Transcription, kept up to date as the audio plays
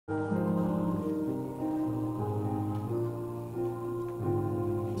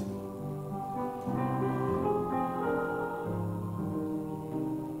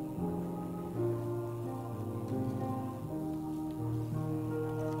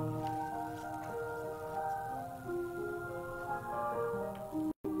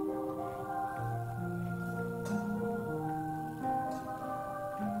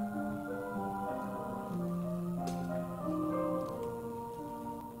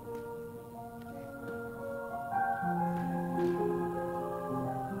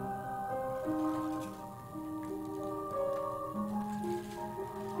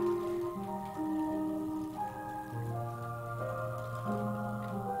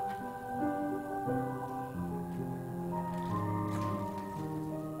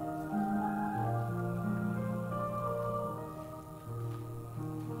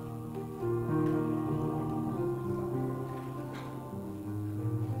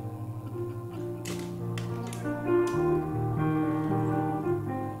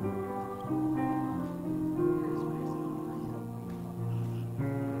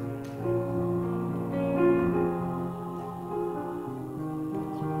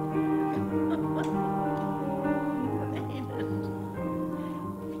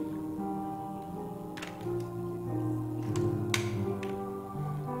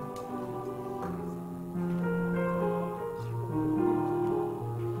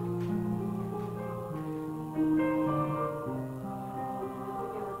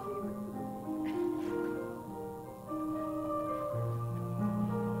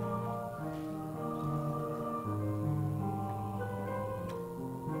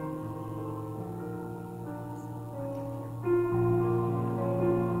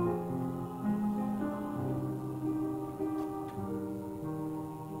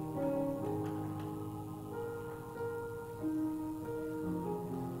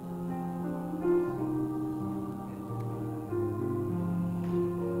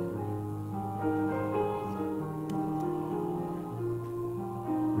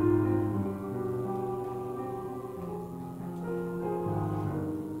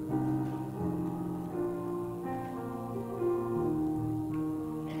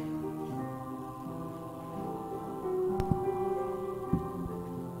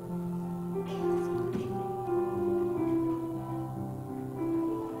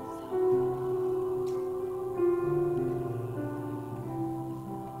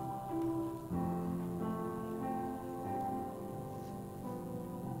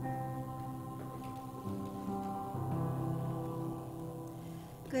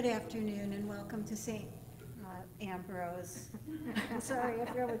Good afternoon and welcome to St. Ambrose. I'm sorry, I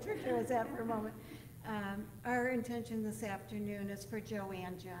forgot what church I was at for a moment. Our intention this afternoon is for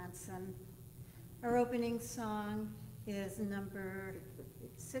Joanne Johnson. Our opening song is number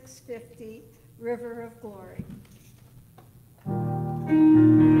 650, River of Glory.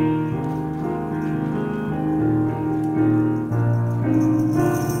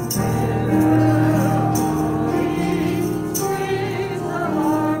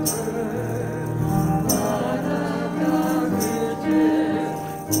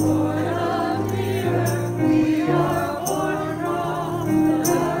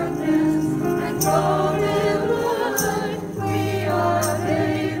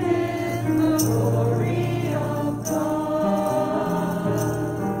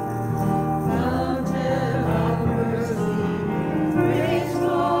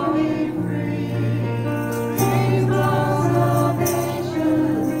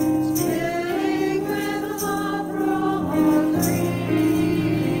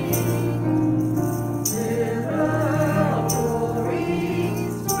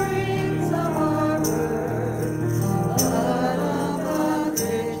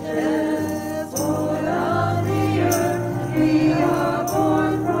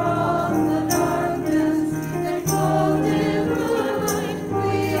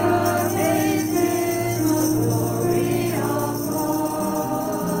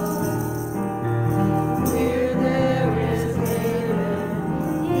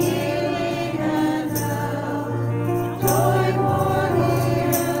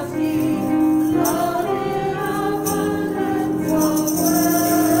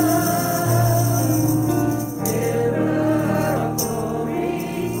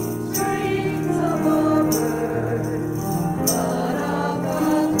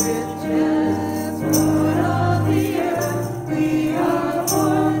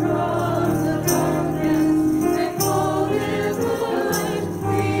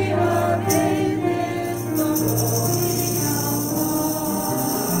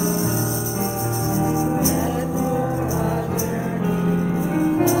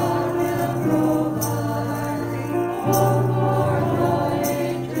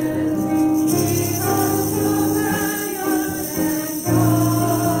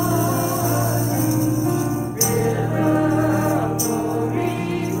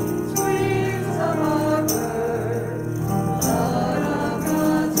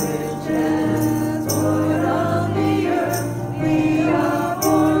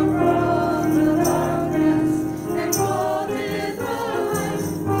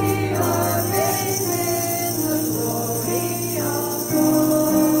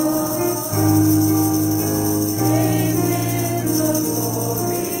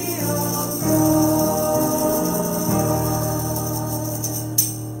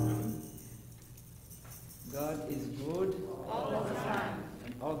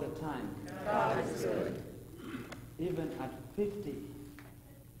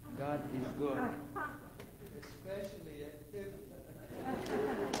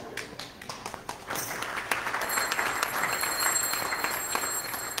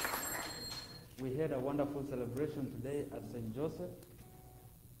 We had a wonderful celebration today at St. Joseph,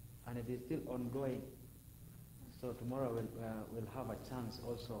 and it is still ongoing. So tomorrow we'll have a chance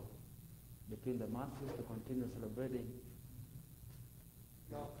also between the masses to continue celebrating.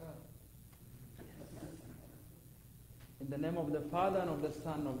 In the name of the Father, and of the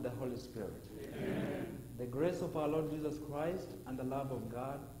Son, and of the Holy Spirit. Amen. The grace of our Lord Jesus Christ, and the love of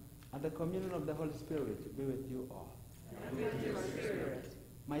God, and the communion of the Holy Spirit be with you all. And with your spirit.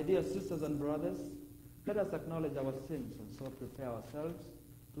 My dear sisters and brothers, let us acknowledge our sins and so prepare ourselves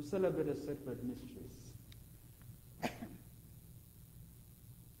to celebrate the sacred mysteries.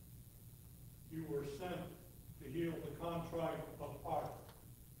 You were sent to heal the contrite of heart.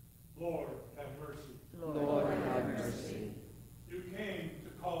 Lord, have mercy. Lord, have mercy. You came to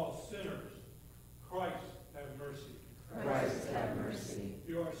call sinners. Christ, have mercy. Christ, have mercy.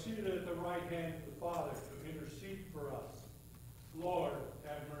 You are seated at the right hand of the Father to intercede for us. Lord,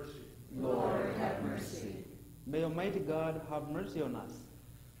 have mercy. Lord, have mercy. May Almighty God have mercy on us,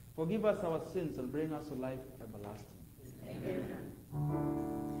 forgive us our sins, and bring us to life everlasting. Amen.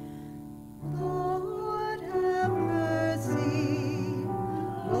 Lord, have mercy.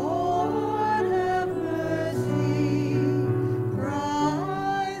 Lord, have mercy.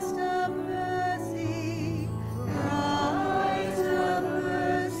 Christ, have mercy. Christ, have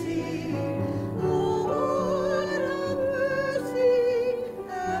mercy. Lord, have mercy.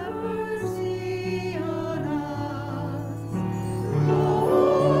 Have mercy on us.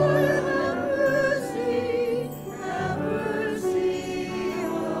 Lord, have mercy. Have mercy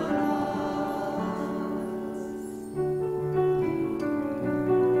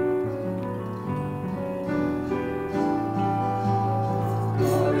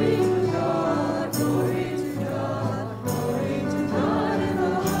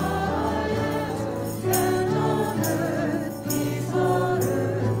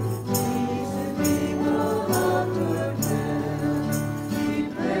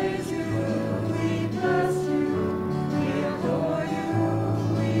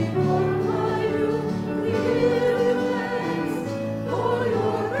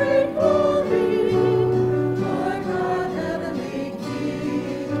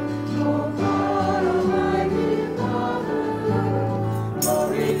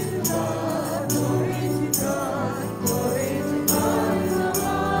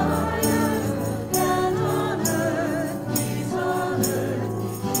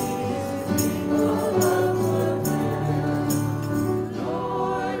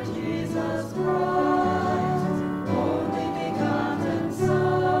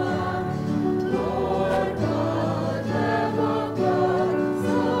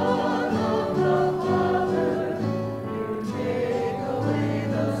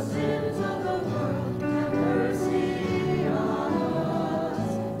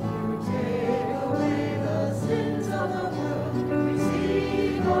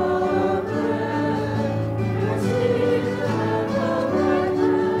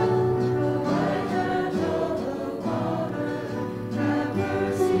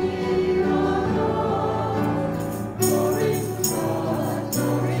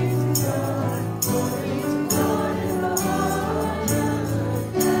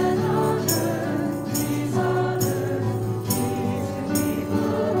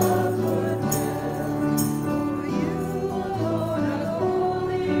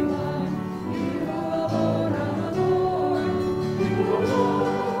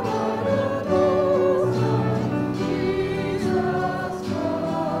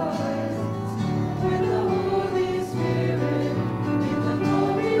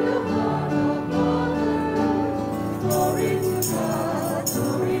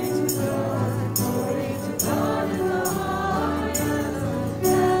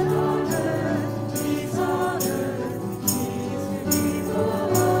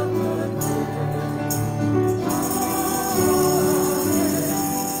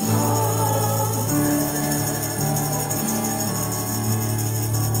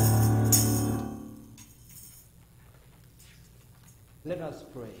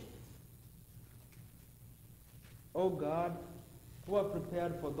who are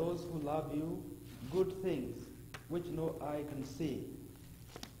prepared for those who love you good things which no eye can see.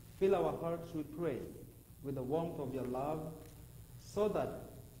 Fill our hearts, we pray, with the warmth of your love, so that,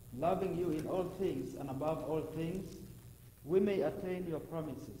 loving you in all things and above all things, we may attain your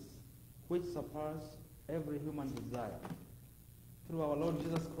promises, which surpass every human desire. Through our Lord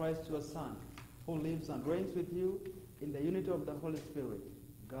Jesus Christ, your Son, who lives and reigns with you in the unity of the Holy Spirit,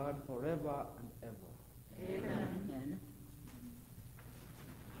 God forever and ever. Amen.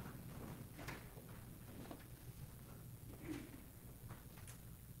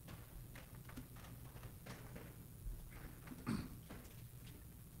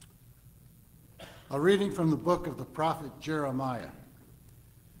 A reading from the book of the prophet Jeremiah.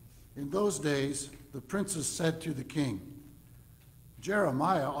 In those days, the princes said to the king,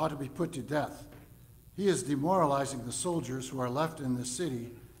 Jeremiah ought to be put to death. He is demoralizing the soldiers who are left in the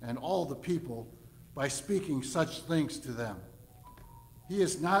city and all the people by speaking such things to them. He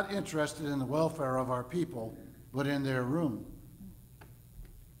is not interested in the welfare of our people, but in their ruin.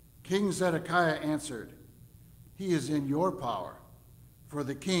 King Zedekiah answered, He is in your power, for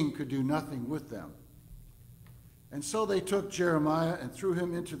the king could do nothing with them. And so they took Jeremiah and threw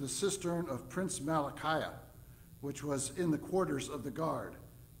him into the cistern of Prince Malachiah, which was in the quarters of the guard,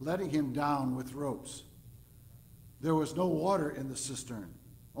 letting him down with ropes. There was no water in the cistern,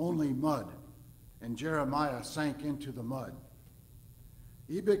 only mud, and Jeremiah sank into the mud.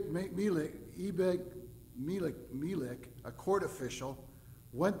 Ebed-Melech, a court official,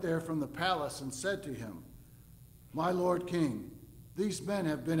 went there from the palace and said to him, My lord king, these men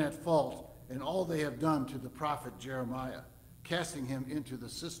have been at fault in all they have done to the prophet Jeremiah, casting him into the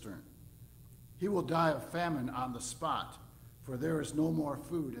cistern. He will die of famine on the spot, for there is no more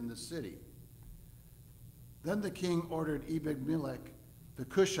food in the city. Then the king ordered Ebed-Melech the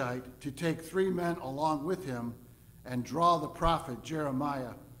Cushite to take 3 men along with him and draw the prophet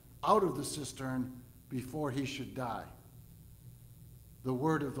Jeremiah out of the cistern before he should die. The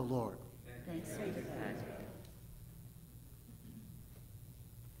word of the Lord. Thanks be to God.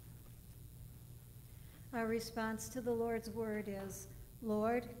 Our response to the Lord's word is,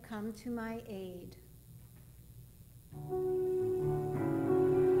 Lord, come to my aid.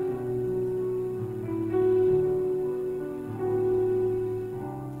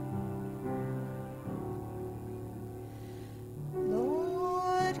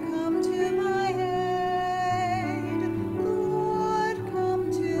 Lord, come to my aid. Lord,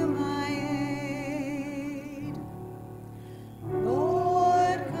 come to my aid.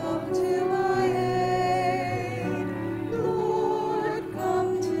 Lord, come to my aid. Lord,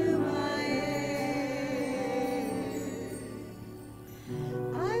 come to my aid.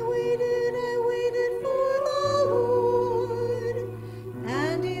 I waited for the Lord,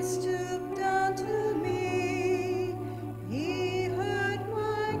 and he stooped down to me. He heard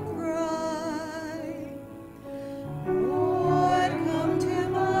my cry. Lord, come to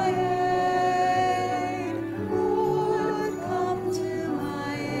my aid. Lord, come to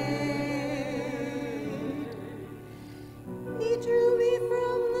my aid. He drew me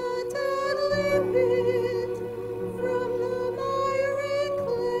from the deadly pit, from the miry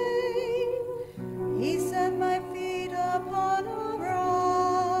clay. He set my feet upon a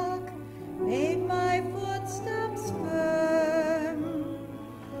rock, made my footsteps firm.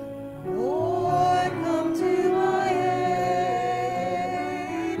 Lord, come to my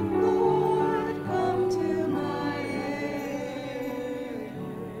aid. Lord, come to my aid.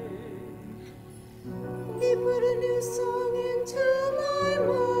 He put a new song into my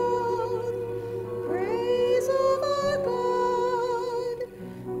mouth, praise of our God.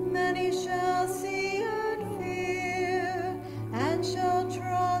 Many shall see and fear, and shall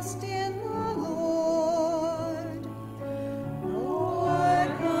trust in the Lord. Lord,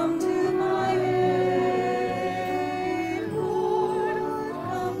 come to my aid. Lord,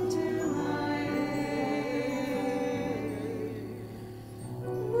 come to my aid.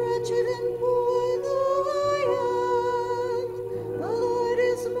 Wretched and poor though I am, the Lord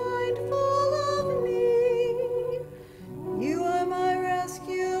is mindful of me. You are my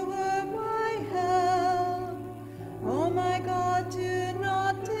rescuer, my help. Oh my God, do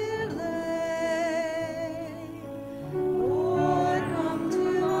not delay. Lord, come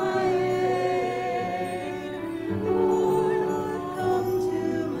to my aid. Lord, come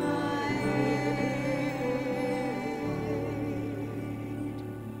to my aid.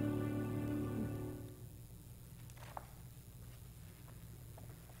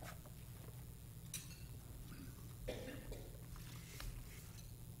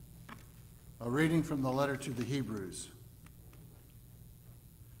 A reading from the letter to the Hebrews.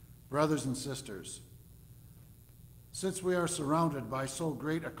 Brothers and sisters, Since we are surrounded by so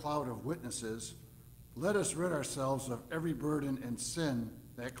great a cloud of witnesses, let us rid ourselves of every burden and sin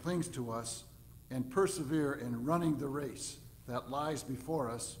that clings to us and persevere in running the race that lies before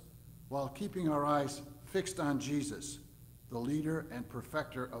us while keeping our eyes fixed on Jesus, the leader and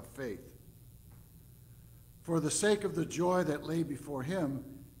perfecter of faith. For the sake of the joy that lay before him,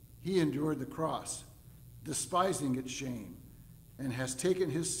 he endured the cross, despising its shame, and has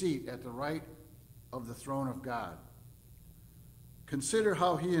taken his seat at the right of the throne of God. Consider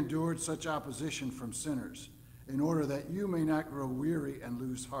how he endured such opposition from sinners, in order that you may not grow weary and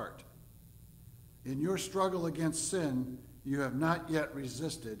lose heart. In your struggle against sin, you have not yet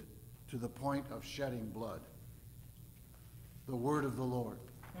resisted to the point of shedding blood. The word of the Lord.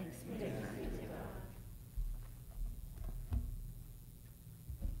 Thanks be to God.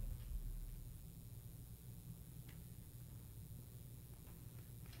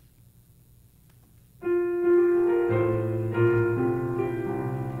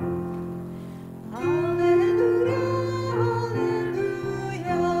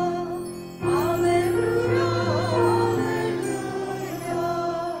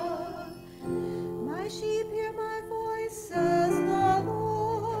 My sheep hear my voice, says the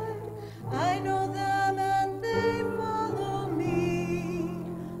Lord. I know them and they follow me.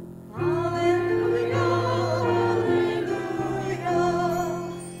 Hallelujah, hallelujah,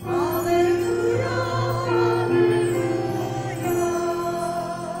 hallelujah, hallelujah.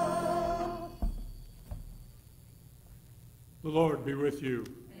 The Lord be with you.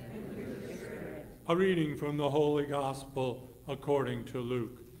 A reading from the Holy Gospel according to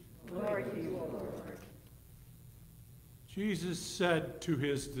Luke. Glory to you, O Lord. Jesus said to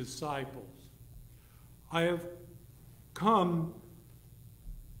his disciples, I have come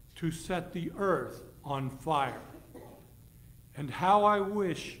to set the earth on fire, and how I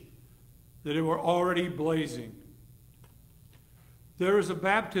wish that it were already blazing. There is a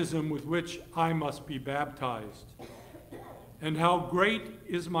baptism with which I must be baptized, and how great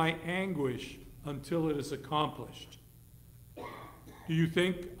is my anguish until it is accomplished. Do you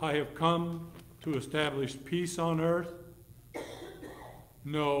think I have come to establish peace on earth?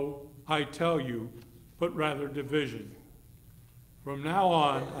 No, I tell you, but rather division. From now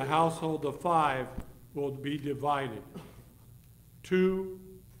on, a household of 5 will be divided. 2,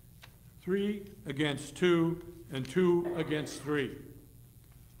 3 against 2, and 2 against 3.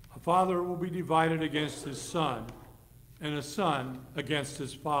 A father will be divided against his son, and a son against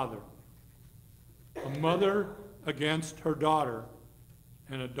his father. A mother against her daughter,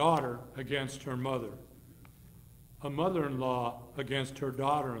 and a daughter against her mother. A mother-in-law against her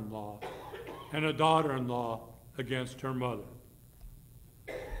daughter-in-law, and a daughter-in-law against her mother.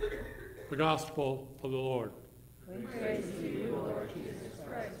 The Gospel of the Lord. Praise to you, Lord Jesus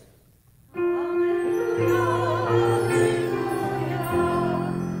Christ.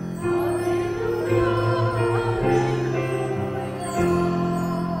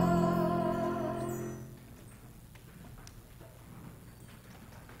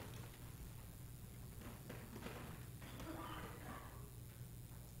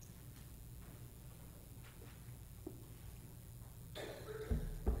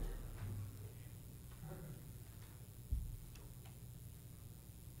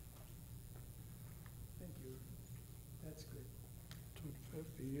 Thank you. That's good. Took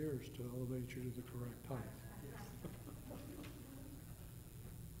 50 years to elevate you to the correct height.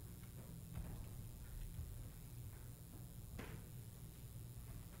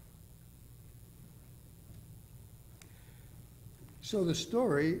 So the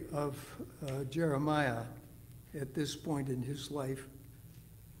story of Jeremiah at this point in his life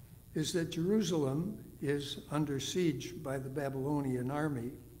is that Jerusalem is under siege by the Babylonian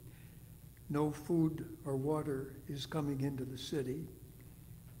army. No food or water is coming into the city,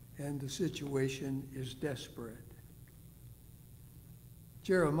 and the situation is desperate.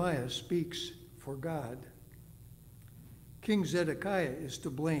 Jeremiah speaks for God. King Zedekiah is to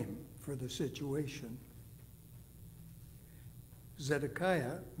blame for the situation.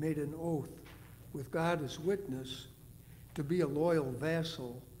 Zedekiah made an oath with God as witness to be a loyal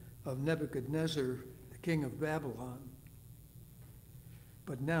vassal of Nebuchadnezzar, the king of Babylon.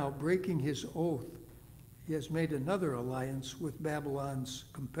 But now, breaking his oath, he has made another alliance with Babylon's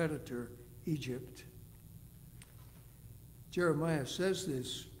competitor, Egypt. Jeremiah says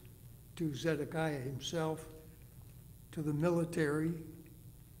this to Zedekiah himself, to the military,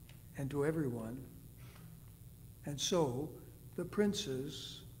 and to everyone. And so, the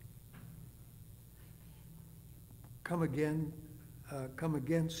princes come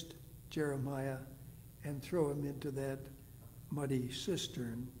against Jeremiah and throw him into that muddy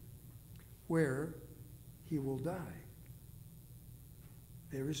cistern where he will die.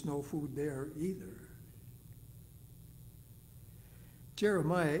 there is no food there either.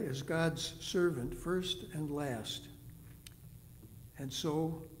 Jeremiah is God's servant first and last, and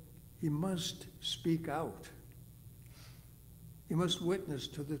so he must speak out. He must witness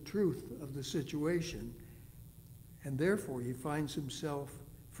to the truth of the situation, and therefore he finds himself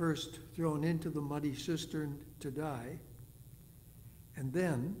first thrown into the muddy cistern to die, and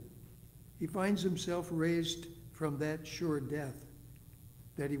then he finds himself raised from that sure death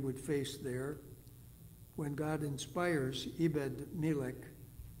that he would face there when God inspires Ebed-Melech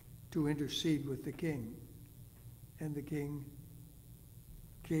to intercede with the king, and the king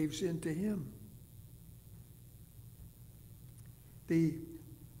caves into him. The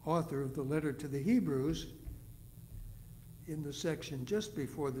author of the letter to the Hebrews, in the section just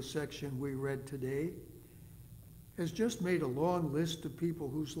before the section we read today, has just made a long list of people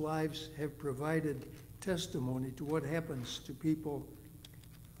whose lives have provided testimony to what happens to people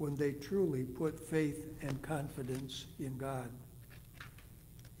when they truly put faith and confidence in God.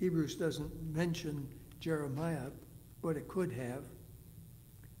 Hebrews doesn't mention Jeremiah, but it could have.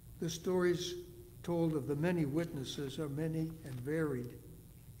 The stories told of the many witnesses are many and varied.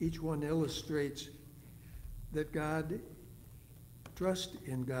 Each one illustrates that trust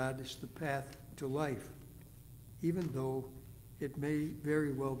in God is the path to life, even though it may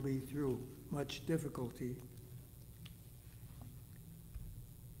very well be through much difficulty.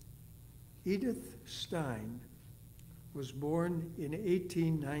 Edith Stein was born in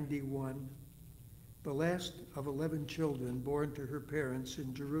 1891, the last of 11 children born to her parents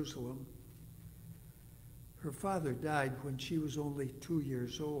in Jerusalem. Her father died when she was only 2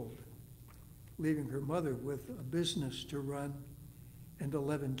 years old, leaving her mother with a business to run and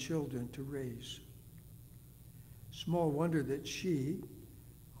 11 children to raise. Small wonder that she,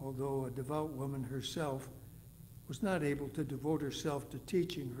 although a devout woman herself, was not able to devote herself to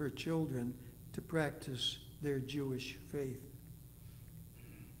teaching her children to practice their Jewish faith.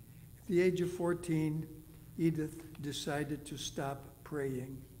 At the age of 14, Edith decided to stop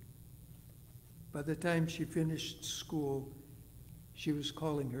praying. By the time she finished school, she was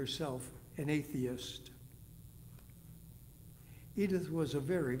calling herself an atheist. Edith was a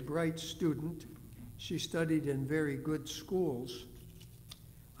very bright student. She studied in very good schools.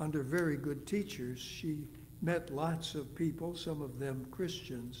 Under very good teachers, she met lots of people, some of them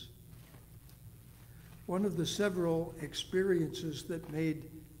Christians. One of the several experiences that made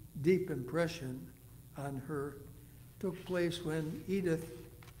deep impression on her took place when Edith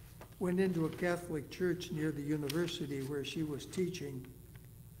went into a Catholic church near the university where she was teaching.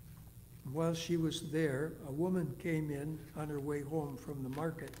 While she was there, a woman came in on her way home from the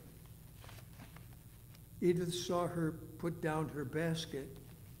market. Edith saw her put down her basket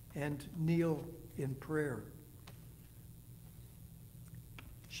and kneel in prayer.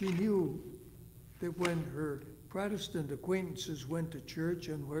 She knew that when her Protestant acquaintances went to church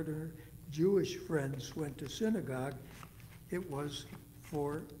and when her Jewish friends went to synagogue, it was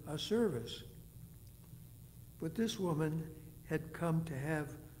for a service. But this woman had come to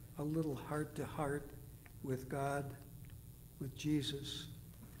have a little heart-to-heart with God, with Jesus.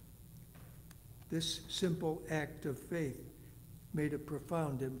 This simple act of faith made a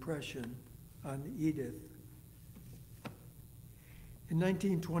profound impression on Edith. In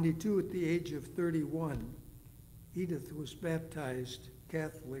 1922, at the age of 31, Edith was baptized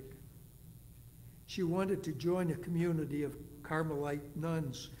Catholic. She wanted to join a community of Carmelite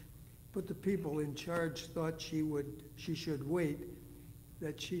nuns, but the people in charge thought she should wait,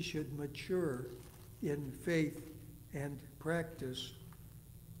 that she should mature in faith and practice.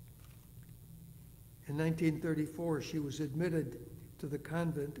 In 1934, she was admitted to the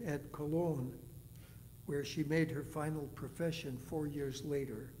convent at Cologne, where she made her final profession 4 years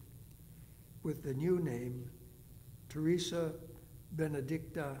later with the new name Teresa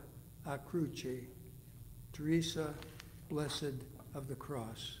Benedicta a Cruce, Teresa, Blessed of the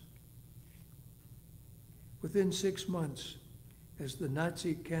Cross. Within 6 months, as the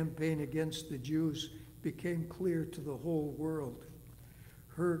Nazi campaign against the Jews became clear to the whole world,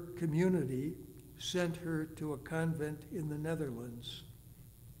 her community sent her to a convent in the Netherlands.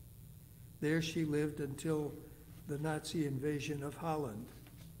 There she lived until the Nazi invasion of Holland.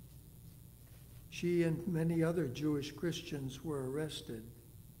 She and many other Jewish Christians were arrested.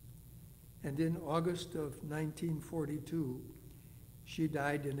 And in August of 1942, she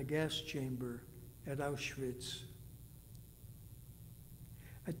died in a gas chamber at Auschwitz.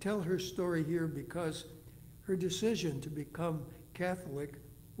 I tell her story here because her decision to become Catholic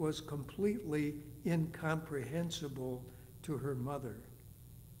was completely incomprehensible to her mother.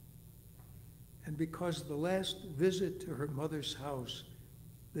 And because the last visit to her mother's house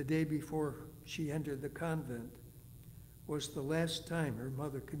the day before she entered the convent, was the last time her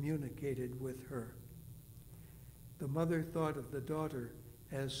mother communicated with her. The mother thought of the daughter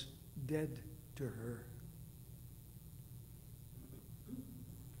as dead to her.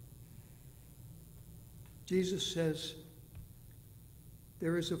 Jesus says,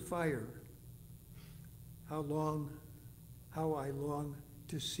 "There is a fire. How I long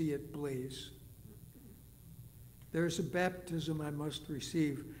to see it blaze. There is a baptism I must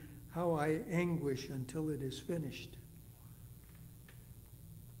receive. How I anguish until it is finished."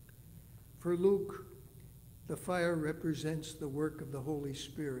 For Luke, the fire represents the work of the Holy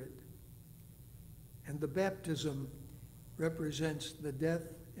Spirit, and the baptism represents the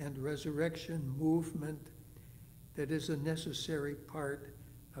death and resurrection movement that is a necessary part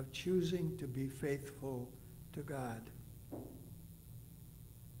of choosing to be faithful to God.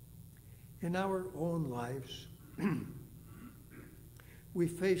 In our own lives, we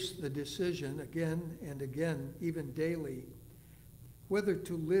face the decision again and again, even daily, whether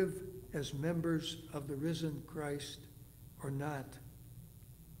to live as members of the risen Christ or not,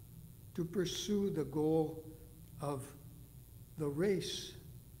 to pursue the goal of the race,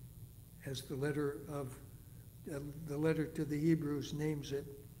 as the letter to the Hebrews names it,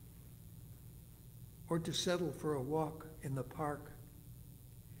 or to settle for a walk in the park,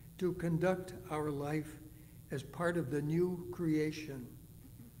 to conduct our life as part of the new creation,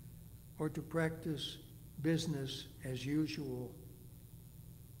 or to practice business as usual.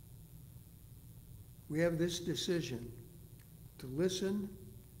 We have this decision to listen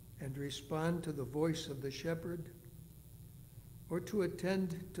and respond to the voice of the shepherd, or to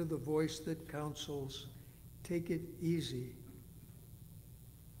attend to the voice that counsels, "Take it easy."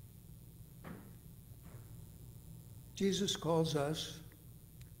 Jesus calls us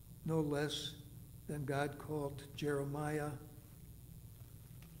no less than God called Jeremiah,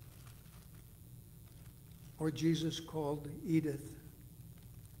 or Jesus called Edith,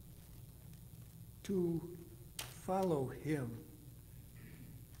 to follow him,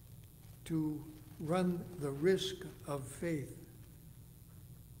 to run the risk of faith,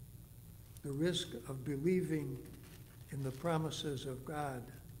 the risk of believing in the promises of God.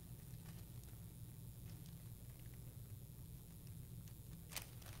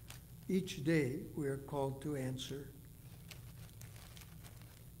 Each day we are called to answer.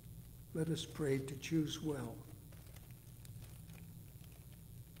 Let us pray to choose well.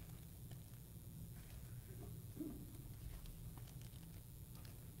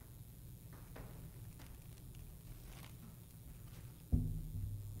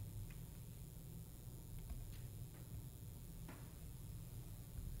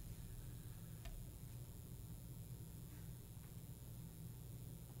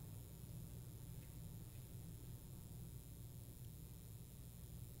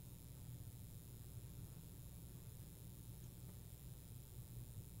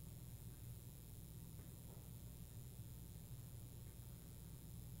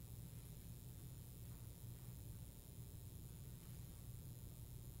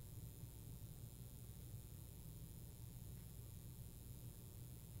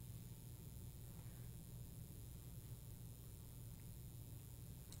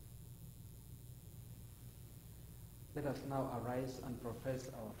 Let us now arise and profess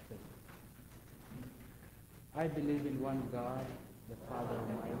our faith. I believe in one God, the Father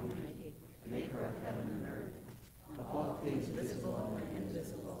Almighty, maker of heaven and earth, of all things visible and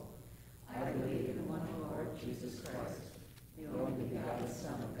invisible. I believe in one Lord, Jesus Christ, the only begotten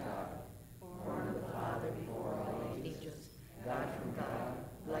Son of God, born of the Father before all ages, God from God,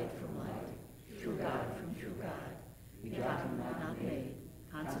 light from light, true God from true God, begotten and not made,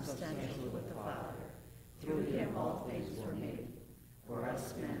 consubstantial with the Father. Through him all things were made. For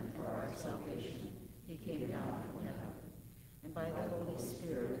us men, for our salvation, he came down from heaven, and by the Holy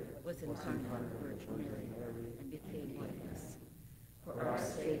Spirit was incarnate of the Virgin Mary, and became like us. For our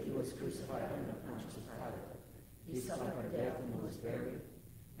sake he was crucified under Pontius Pilate. He suffered death and was buried,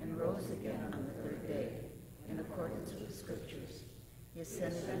 and rose again on the third day, in accordance with the Scriptures. He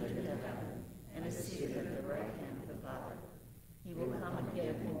ascended into heaven, and is seated at the right hand of the Father. He will come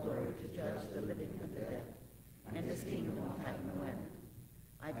again in glory to judge the living and the dead, and his kingdom will have no end.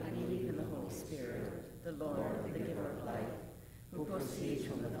 I believe in the Holy Spirit, the Lord, the giver of life, who proceeds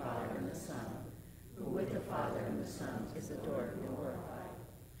from the Father and the Son, who with the Father and the Son is adored and glorified,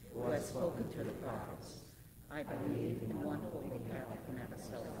 who has spoken through the prophets. I believe in one holy Catholic and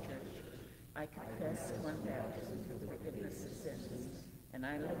apostolic church. I confess one baptism for the forgiveness of sins, and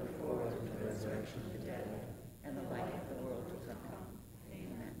I look forward to the resurrection of the dead and the life of the world to come.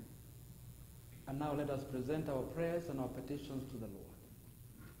 Amen. And now let us present our prayers and our petitions to the Lord.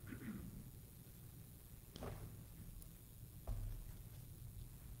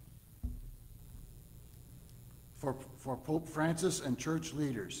 For Pope Francis and church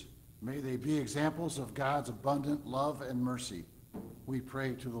leaders, may they be examples of God's abundant love and mercy. We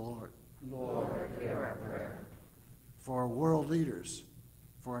pray to the Lord. Lord, hear our prayer. For world leaders,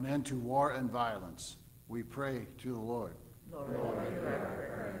 for an end to war and violence, we pray to the Lord. Lord, hear our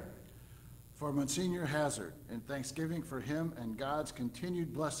prayer. For Monsignor Hazard, in thanksgiving for him and God's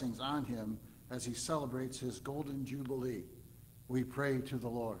continued blessings on him as he celebrates his Golden Jubilee, we pray to the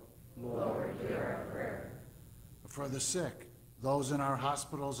Lord. Lord, hear our prayer. For the sick, those in our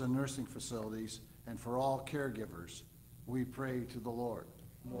hospitals and nursing facilities, and for all caregivers, we pray to the Lord.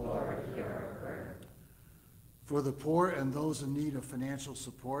 Lord, hear our prayer. For the poor and those in need of financial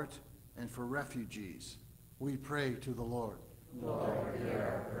support, and for refugees, we pray to the Lord. Lord,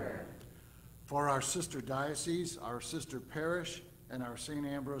 hear our prayer. For our sister diocese, our sister parish, and our St.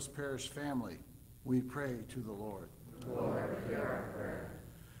 Ambrose Parish family, we pray to the Lord. Lord, hear our prayer.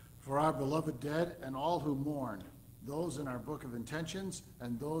 For our beloved dead and all who mourn, those in our book of intentions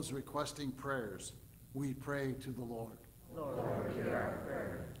and those requesting prayers, we pray to the Lord. Lord, hear our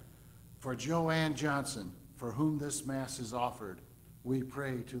prayer. For Joanne Johnson, for whom this Mass is offered, we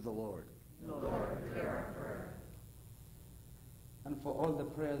pray to the Lord. Lord, hear our prayer. And for all the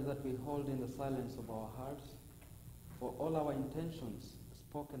prayers that we hold in the silence of our hearts, for all our intentions,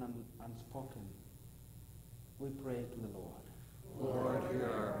 spoken and unspoken, we pray to the Lord. Lord, hear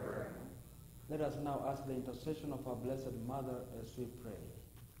our prayer. Let us now ask the intercession of our Blessed Mother as we pray.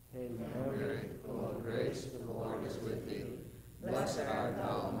 Hail Mary, full of grace, the Lord is with thee. Blessed art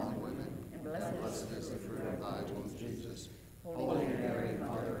thou among women, and blessed is the fruit of thy womb, Jesus. Holy Mary,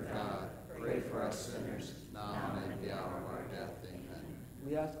 Mother of God, pray for us sinners, now and at the hour of our death. Amen.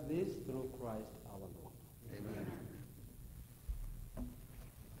 we ask this through Christ our Lord. Amen.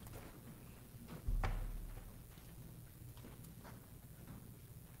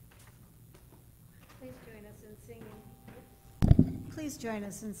 Please join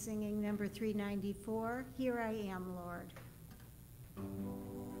us in singing number 394, Here I Am, Lord. Thank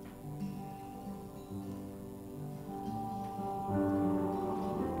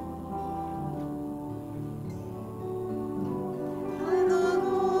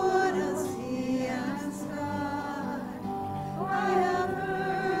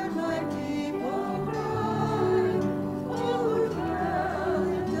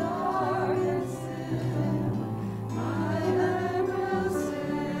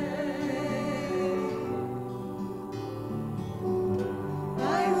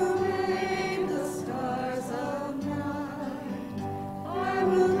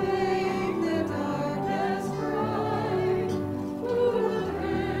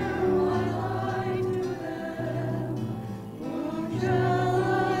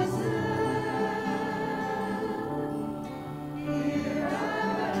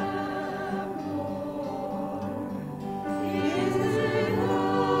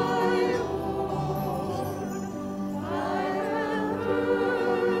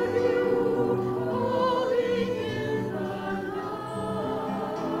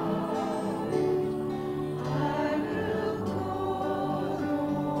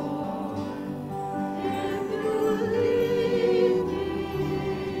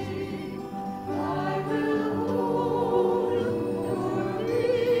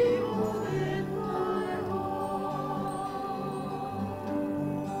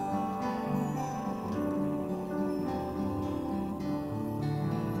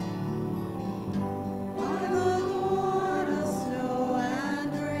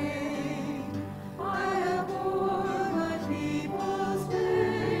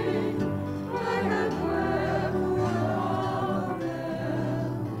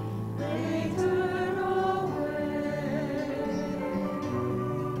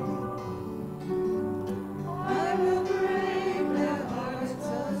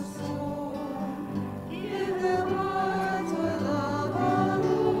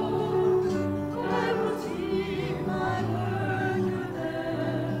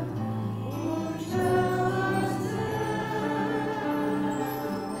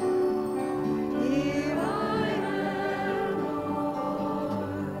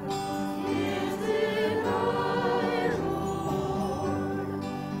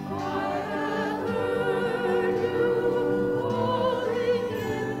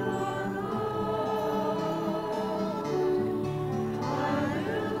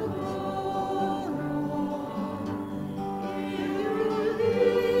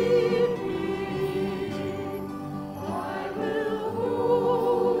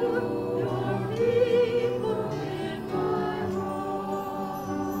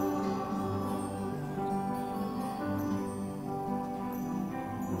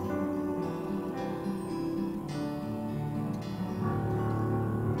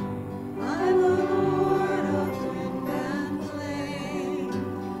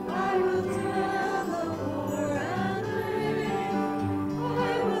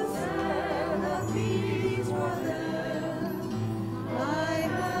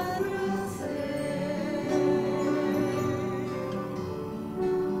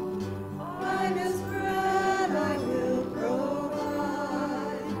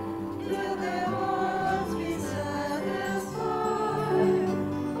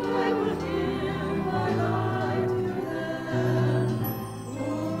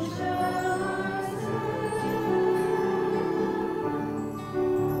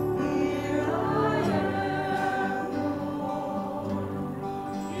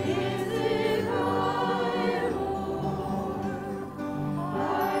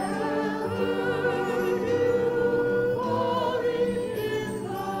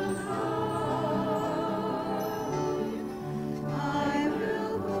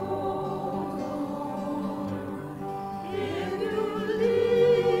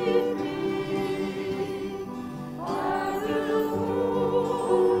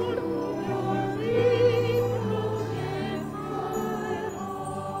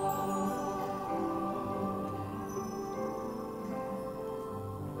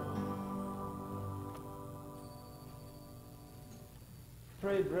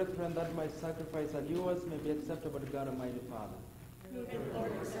Pray, brethren, that my sacrifice and yours may be acceptable to God Almighty Father.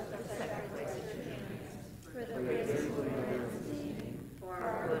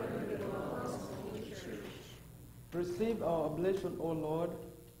 Receive our oblation, O Lord,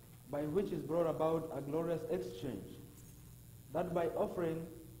 by which is brought about a glorious exchange, that by offering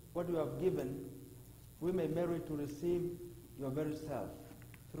what you have given, we may merit to receive your very self,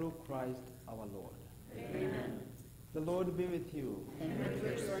 through Christ our Lord. Amen. The Lord be with you. And with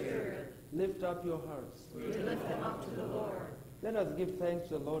your spirit. Lift up your hearts. We lift them up to the Lord. Let us give thanks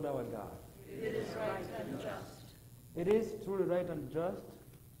to the Lord our God. It is right and just. It is truly right and just,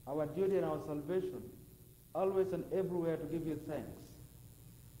 our duty and our salvation, always and everywhere to give you thanks,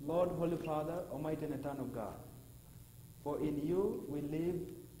 Lord, Holy Father, Almighty and eternal God. For in you we live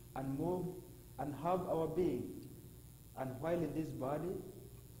and move and have our being, and while in this body,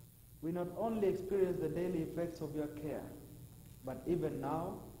 we not only experience the daily effects of your care, but even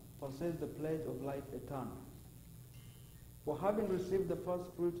now possess the pledge of life eternal. For having received the first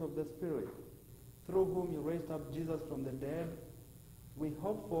fruits of the Spirit, through whom you raised up Jesus from the dead, we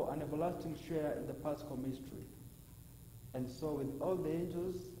hope for an everlasting share in the Paschal mystery. And so with all the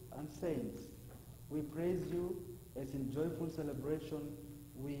angels and saints, we praise you as in joyful celebration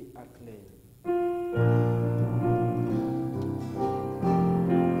we acclaim.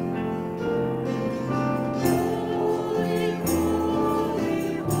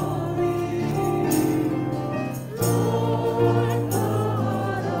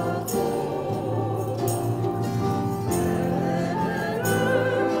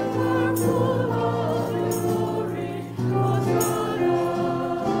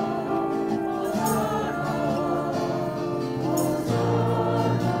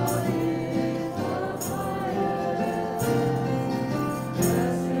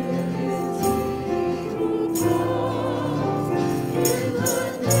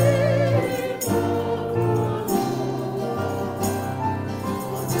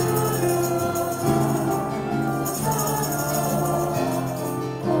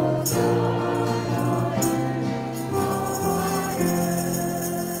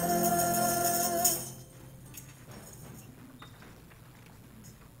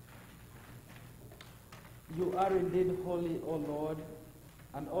 You are indeed holy, O Lord,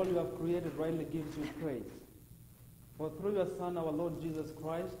 and all you have created rightly gives you praise. For through your Son, our Lord Jesus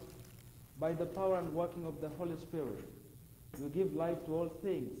Christ, by the power and working of the Holy Spirit, you give life to all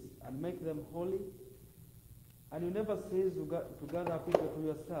things and make them holy, and you never cease to gather people to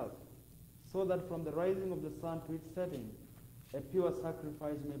yourself, so that from the rising of the sun to its setting, a pure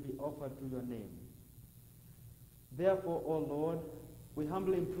sacrifice may be offered to your name. Therefore, O Lord, we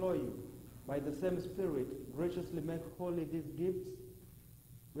humbly implore you, by the same Spirit, graciously make holy these gifts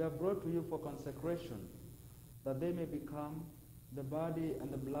we have brought to you for consecration, that they may become the body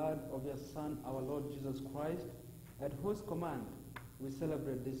and the blood of your Son, our Lord Jesus Christ, at whose command we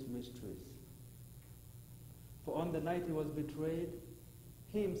celebrate these mysteries. For on the night he was betrayed,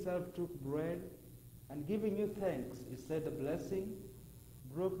 he himself took bread, and giving you thanks, he said a blessing,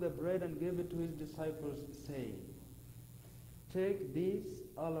 broke the bread and gave it to his disciples, saying, "Take this,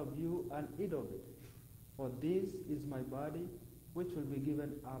 all of you, and eat of it, for this is my body, which will be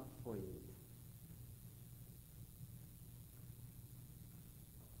given up for you."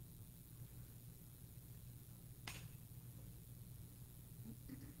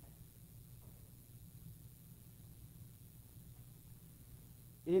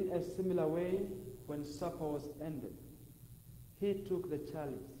 In a similar way, when supper was ended, he took the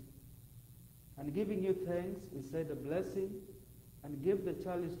chalice, and giving you thanks, he said a blessing, and gave the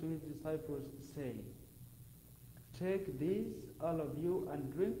chalice to his disciples, saying, "Take this, all of you,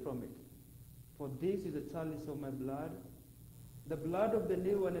 and drink from it, for this is the chalice of my blood, the blood of the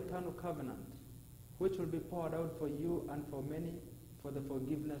new and eternal covenant, which will be poured out for you and for many for the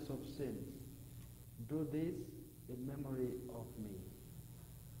forgiveness of sins. Do this in memory of me."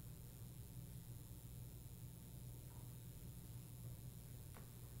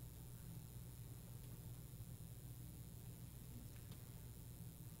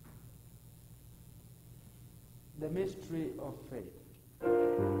 The mystery of faith.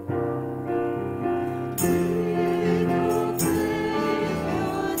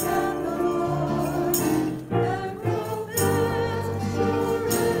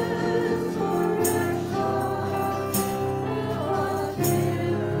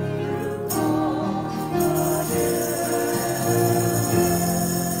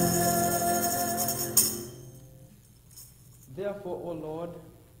 Therefore, O Lord,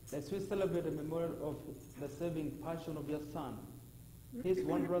 as we celebrate the memorial of the saving passion of your Son, his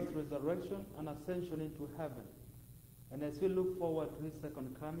wondrous resurrection and ascension into heaven, And as we look forward to his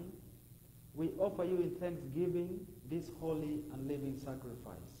second coming, we offer you in thanksgiving this holy and living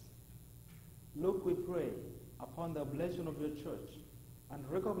sacrifice. Look, we pray, upon the oblation of your church, and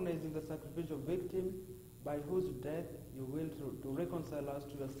recognizing the sacrificial victim by whose death you will to reconcile us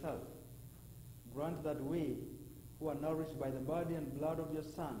to yourself. Grant that we, who are nourished by the body and blood of your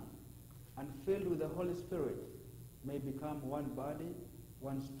Son, and filled with the Holy Spirit, may become one body,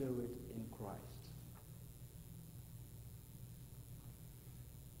 one spirit in Christ.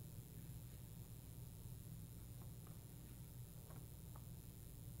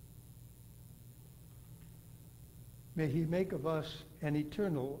 May he make of us an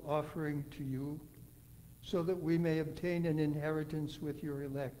eternal offering to you, so that we may obtain an inheritance with your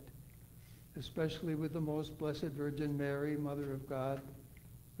elect, especially with the most blessed Virgin Mary, Mother of God,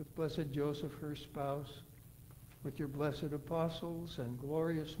 with blessed Joseph, her spouse, with your blessed apostles and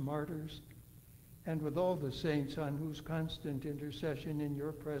glorious martyrs, and with all the saints on whose constant intercession in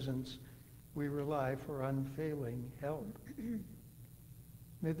your presence we rely for unfailing help.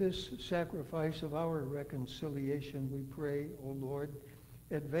 May this sacrifice of our reconciliation, we pray, O Lord,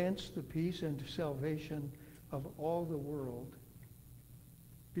 advance the peace and salvation of all the world.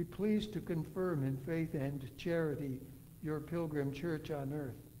 Be pleased to confirm in faith and charity your pilgrim church on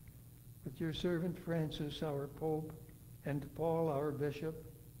earth, with your servant Francis, our Pope, and Paul, our Bishop,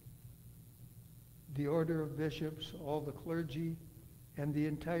 the order of bishops, all the clergy, and the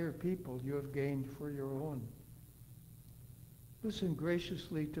entire people you have gained for your own. Listen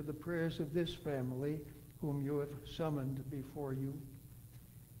graciously to the prayers of this family, whom you have summoned before you.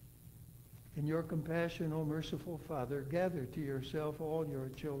 In your compassion, O merciful Father, gather to yourself all your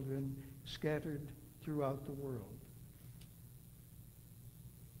children scattered throughout the world.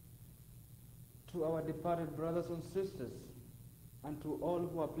 To our departed brothers and sisters, and to all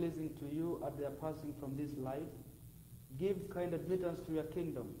who are pleasing to you at their passing from this life, give kind admittance to your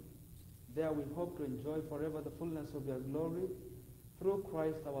kingdom. There we hope to enjoy forever the fullness of your glory, through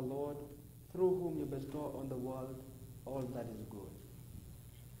Christ our Lord, through whom you bestow on the world all that is good.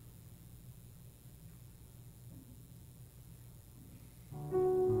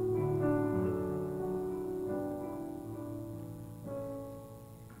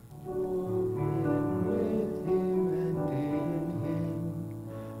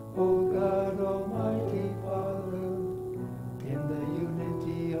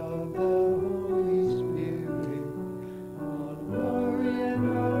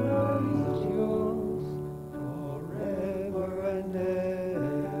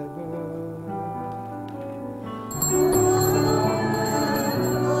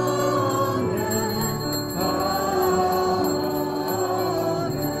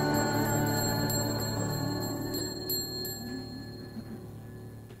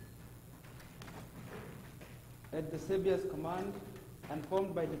 At the Savior's command, and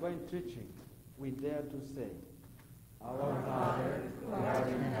formed by divine teaching, we dare to say, Our Father, who art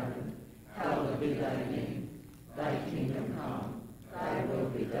in heaven, hallowed be thy name. Thy kingdom come, thy will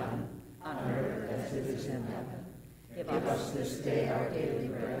be done, on earth as it is in heaven. Give us this day our daily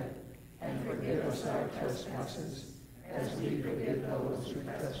bread, and forgive us our trespasses, as we forgive those who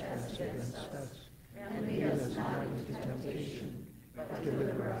trespass against us. And lead us not into temptation, but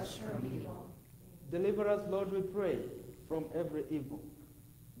deliver us from evil. Deliver us, Lord, we pray, from every evil.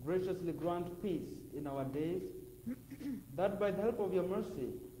 Graciously grant peace in our days, that by the help of your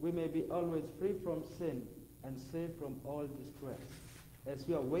mercy we may be always free from sin and safe from all distress, as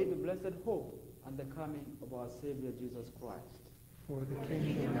we await the blessed hope and the coming of our Savior Jesus Christ. For the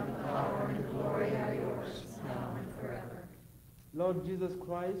kingdom, The power and the glory are yours, now and forever. Lord Jesus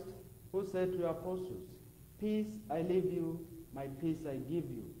Christ, who said to your apostles, Peace I leave you, my peace I give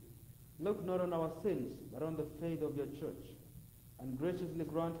you. Look not on our sins, but on the faith of your church, and graciously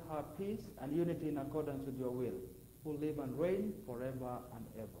grant her peace and unity in accordance with your will, who live and reign forever and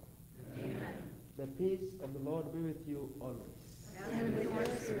ever. Amen. The peace of the Lord be with you always. And with your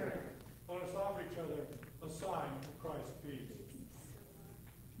spirit. Let us offer each other a sign of Christ's peace.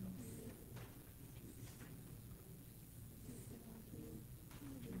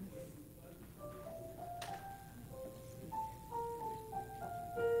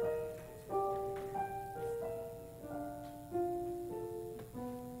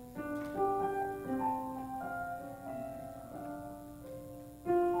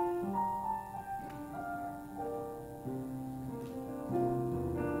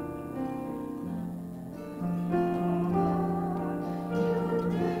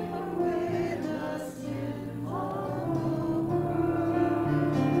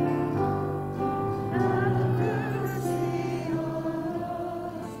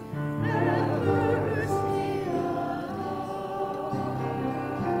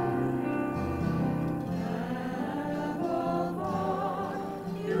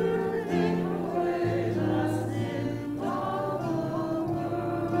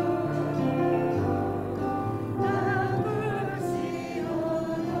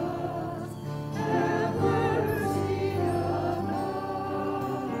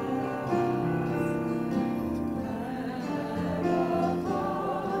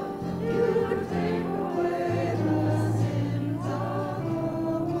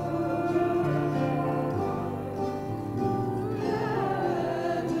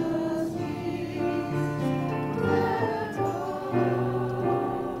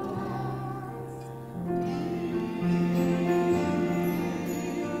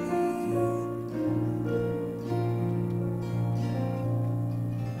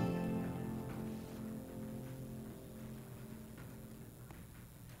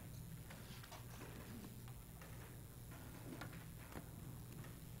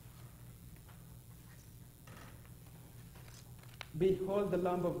 Behold the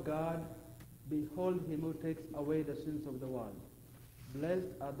Lamb of God. Behold him who takes away the sins of the world. Blessed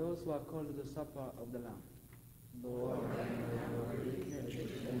are those who are called to the supper of the Lamb. Lord,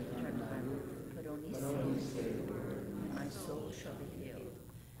 but only say the word, and my soul shall be healed.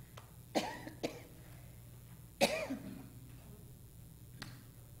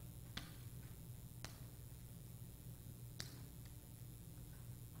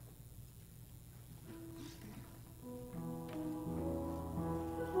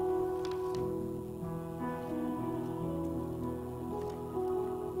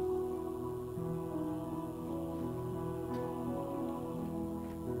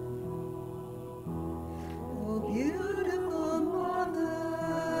 Oh, beautiful mother,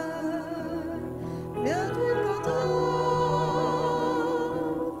 filled with love,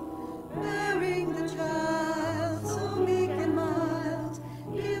 bearing the child so meek and mild,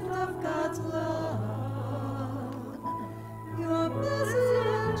 gift of God's love. Your blessed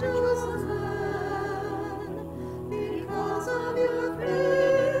and chosen, because of your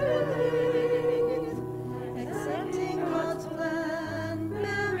faith, accepting God's plan,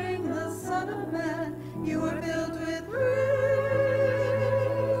 bearing the Son of Man, you were filled with grace.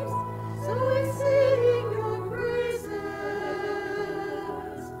 So we sing your praises,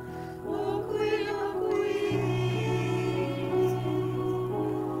 O Queen of Queens.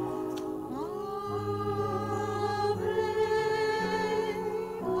 Ave,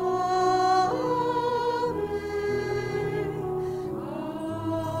 Ave,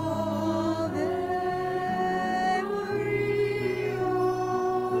 Ave Maria.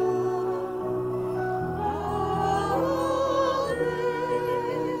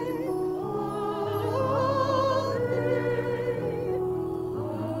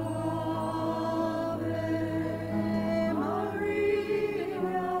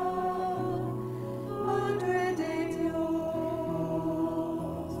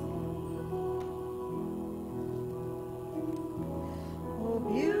 Oh,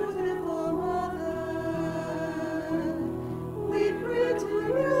 beautiful mother, we pray to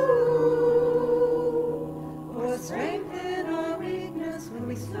you for strength in our weakness when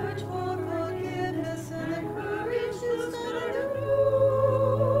we search for forgiveness and the courage to start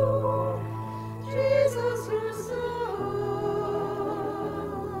anew. Jesus, your Son,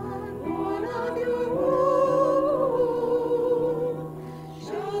 born of your womb,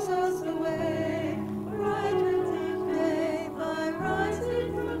 shows us the way, right with faith by rising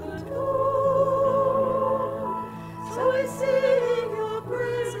from the tomb. So we sing your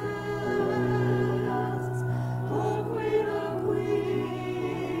praises, O Queen of Queens.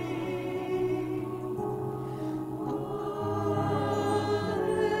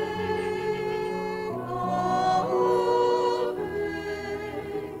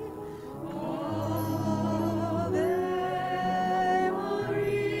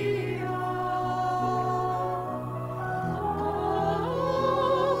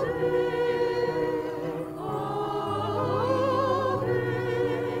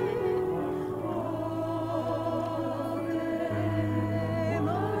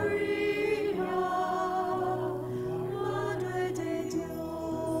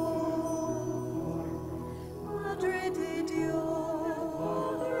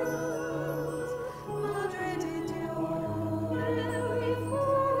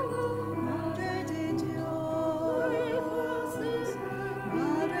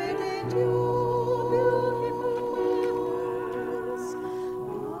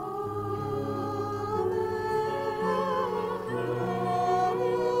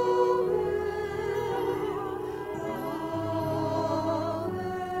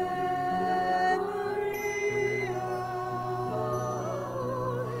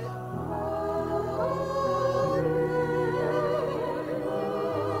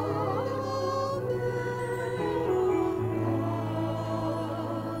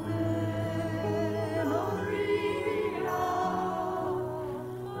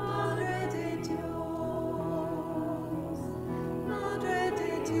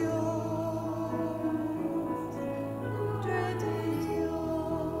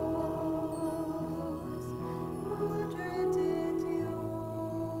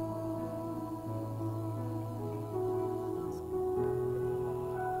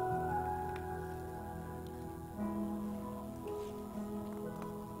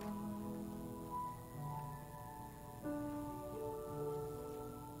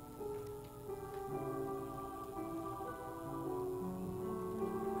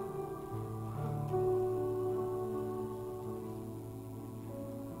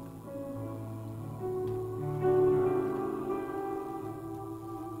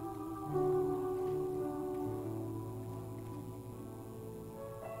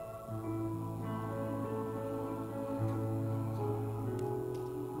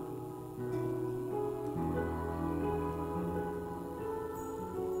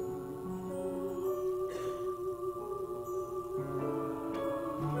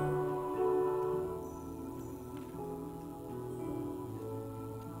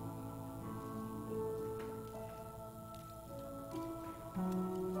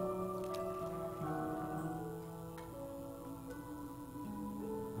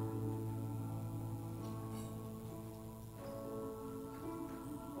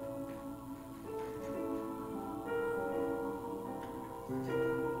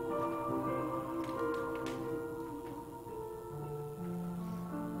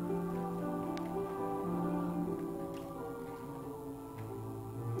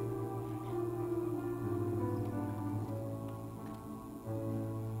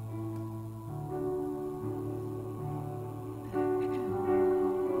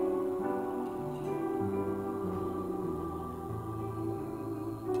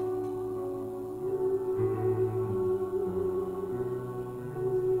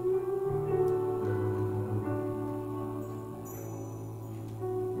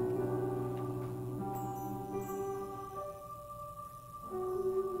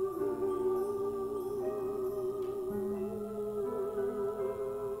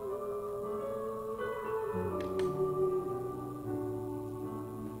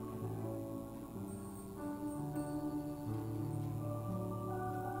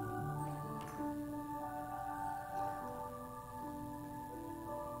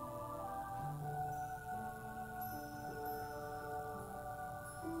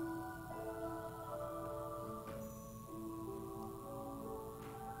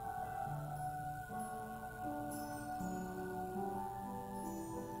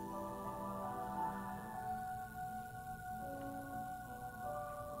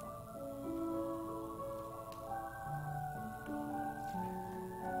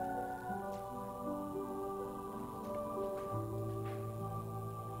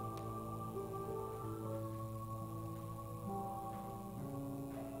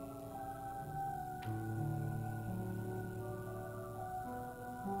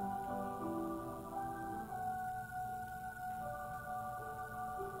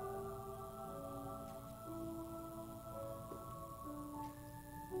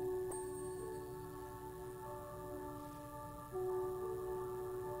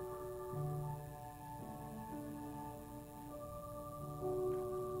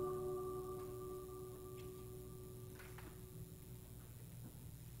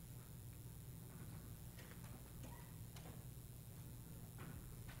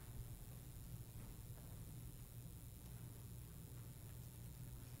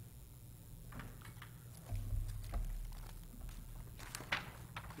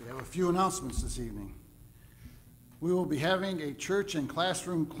 We have a few announcements this evening. We will be having a church and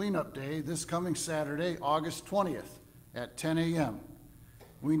classroom cleanup day this coming Saturday, August 20th at 10 a.m.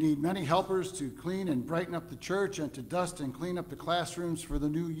 We need many helpers to clean and brighten up the church and to dust and clean up the classrooms for the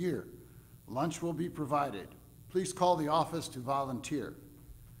new year. Lunch will be provided. Please call the office to volunteer.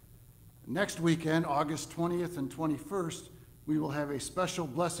 Next weekend, August 20th and 21st, we will have a special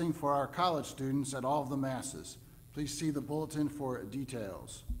blessing for our college students at all of the masses. Please see the bulletin for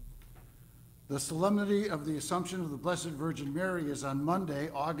details. The Solemnity of the Assumption of the Blessed Virgin Mary is on Monday,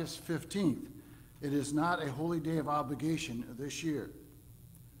 August 15th. It is not a holy day of obligation this year.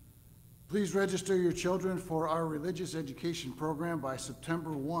 Please register your children for our religious education program by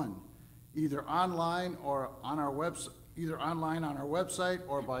September 1, either online on our website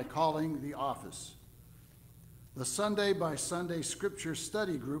or by calling the office. The Sunday by Sunday Scripture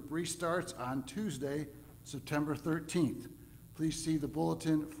Study Group restarts on Tuesday, September 13th. Please see the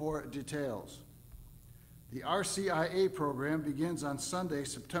bulletin for details. The RCIA program begins on Sunday,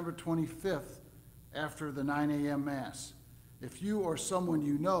 September 25th after the 9 a.m. Mass. If you or someone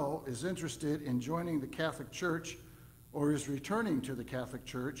you know is interested in joining the Catholic Church or is returning to the Catholic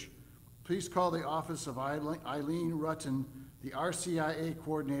Church, please call the office of Eileen Rutten, the RCIA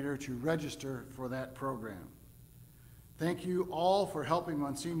coordinator, to register for that program. Thank you all for helping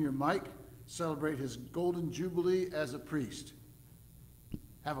Monsignor Mike celebrate his Golden Jubilee as a priest.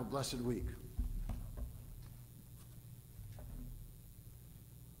 Have a blessed week.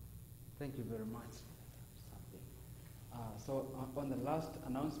 Thank you very much. So on the last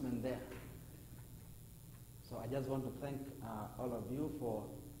announcement there, so I just want to thank all of you for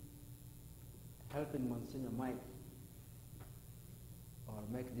helping Monsignor Mike or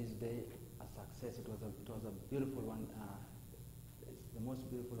make this day a success. It was a beautiful one. It's the most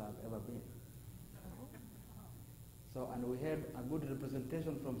beautiful I've ever been. So, and we had a good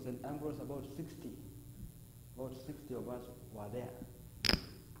representation from St. Ambrose, about 60 of us were there,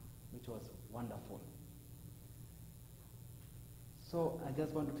 which was wonderful. So I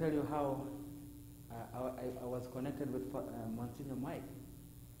just want to tell you how I was connected with Monsignor Mike.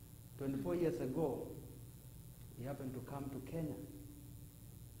 24 years ago, he happened to come to Kenya.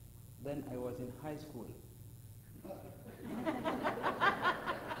 Then I was in high school.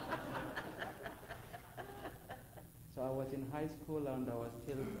 So I was in high school and I was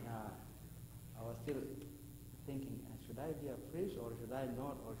still thinking, should I be a priest or should I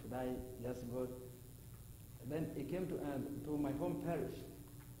not, or should I just go? Then he came to my home parish,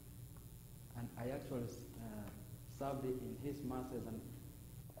 and I actually served in his masses and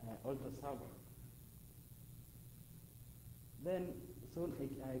altar server. Then soon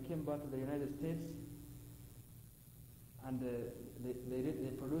I came back to the United States, and they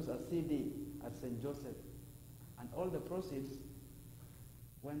produced a CD at St. Joseph, and all the proceeds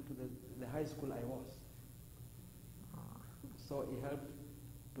went to the high school I was. So he helped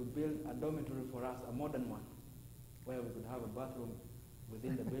to build a dormitory for us, a modern one, where we could have a bathroom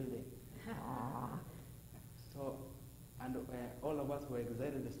within the building. So, and all of us were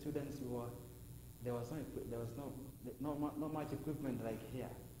excited. The students there was not much equipment like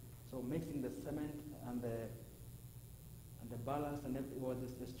here. So mixing the cement and the ballast and everything,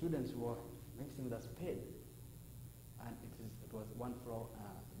 the students were mixing with a spade, and it was one floor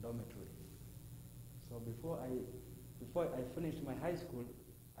dormitory. So before I finished my high school,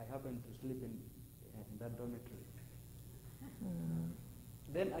 I happened to sleep in that dormitory.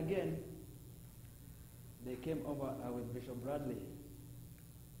 Then again, they came over with Bishop Bradley,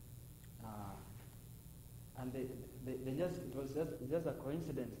 and it was just a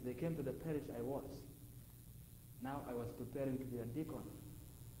coincidence. They came to the parish I was. Now I was preparing to be a deacon,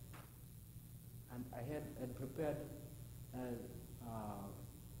 and I had prepared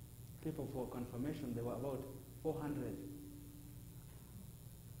people for confirmation. There were about 400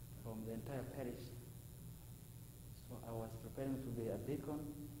 from the entire parish. So I was preparing to be a deacon,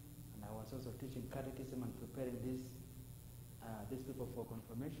 and I was also teaching catechism and preparing these people for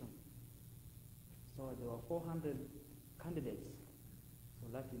confirmation. So there were 400 candidates. So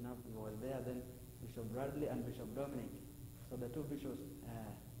lucky enough we were there. Then Bishop Bradley and Bishop Dominic. So the two bishops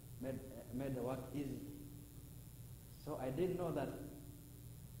made the work easy. So I didn't know that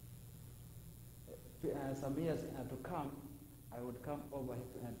some years to come, I would come over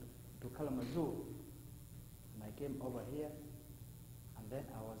to Kalamazoo. And I came over here, and then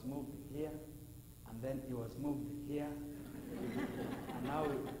I was moved here, and then he was moved here, and now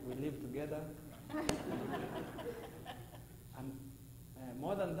we live together. And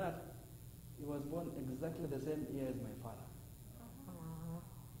more than that, he was born exactly the same year as my father.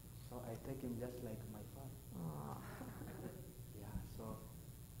 So I take him just like my father. Yeah, so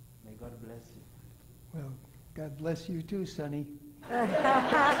God bless you. Well, God bless you too, Sonny. And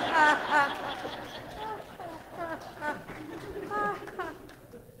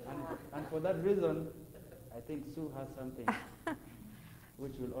for that reason, I think Sue has something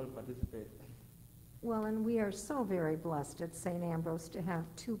which we'll all participate. Well, and we are so very blessed at St. Ambrose to have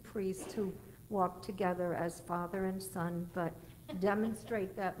two priests who walk together as father and son, but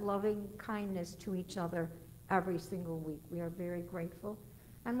demonstrate that loving kindness to each other every single week. We are very grateful.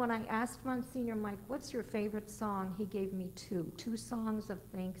 And when I asked Monsignor Mike, what's your favorite song? He gave me two songs of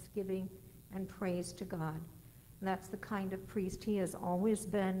thanksgiving and praise to God. And that's the kind of priest he has always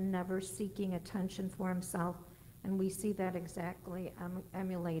been, never seeking attention for himself. And we see that exactly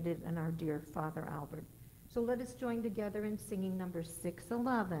emulated in our dear Father Albert. So let us join together in singing number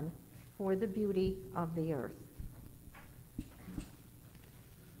 611, For the Beauty of the Earth.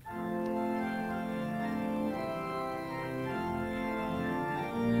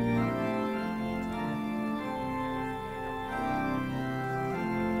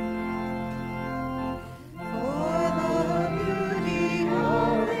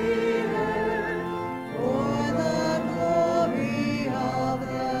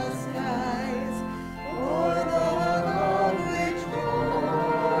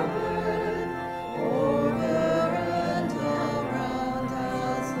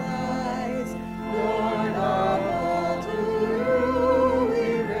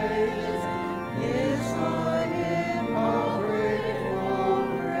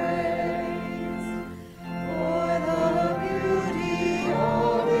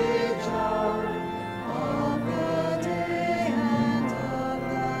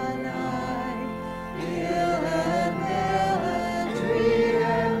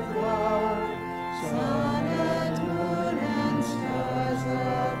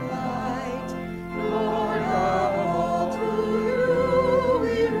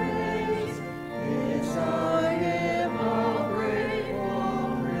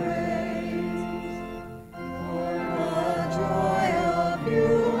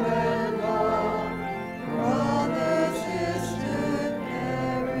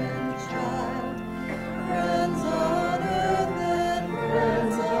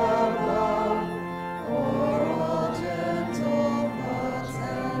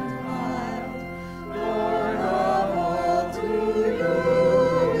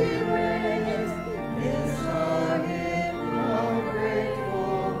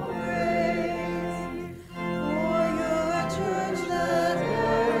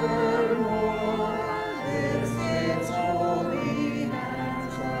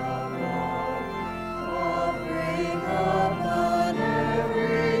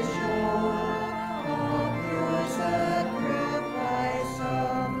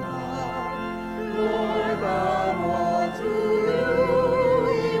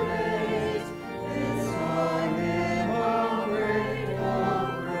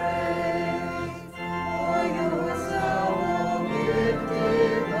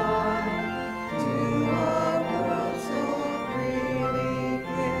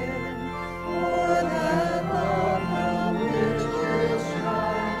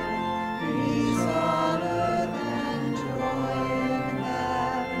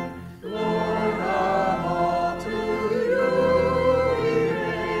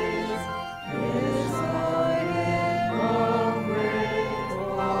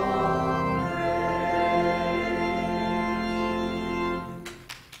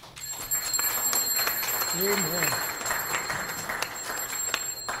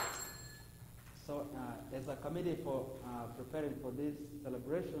 As a committee for preparing for this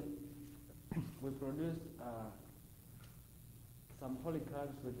celebration, we produced some holy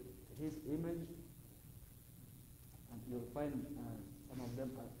cards with his image, and you'll find some of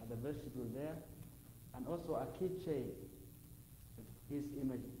them at the vestibule there, and also a keychain with his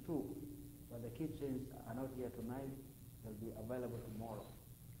image too. But the keychains are not here tonight; they'll be available tomorrow.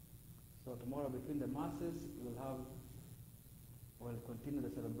 So tomorrow, between the masses, we'll continue the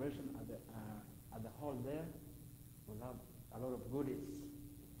celebration at the hall there. We'll have a lot of goodies.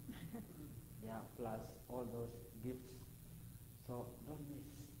 Yeah, plus all those gifts. So don't miss.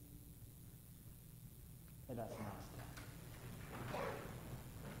 Let us now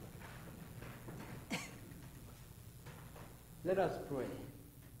stand. Let us pray.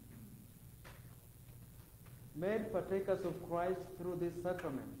 Made partakers of Christ through these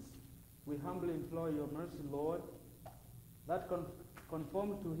sacraments, we humbly implore your mercy, Lord, that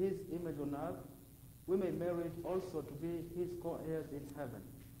conformed to his image on earth, we may merit also to be his co-heirs in heaven,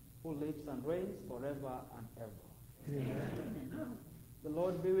 who lives and reigns forever and ever. Amen. The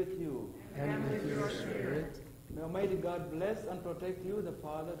Lord be with you. And with your spirit. May Almighty God bless and protect you, the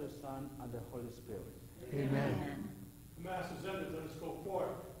Father, the Son, and the Holy Spirit. Amen. The Mass is ended. Let us go forth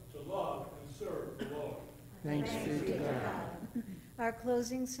to love and serve the Lord. Thanks be to God. Our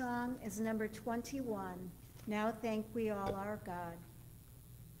closing song is number 21, Now Thank We All Our God.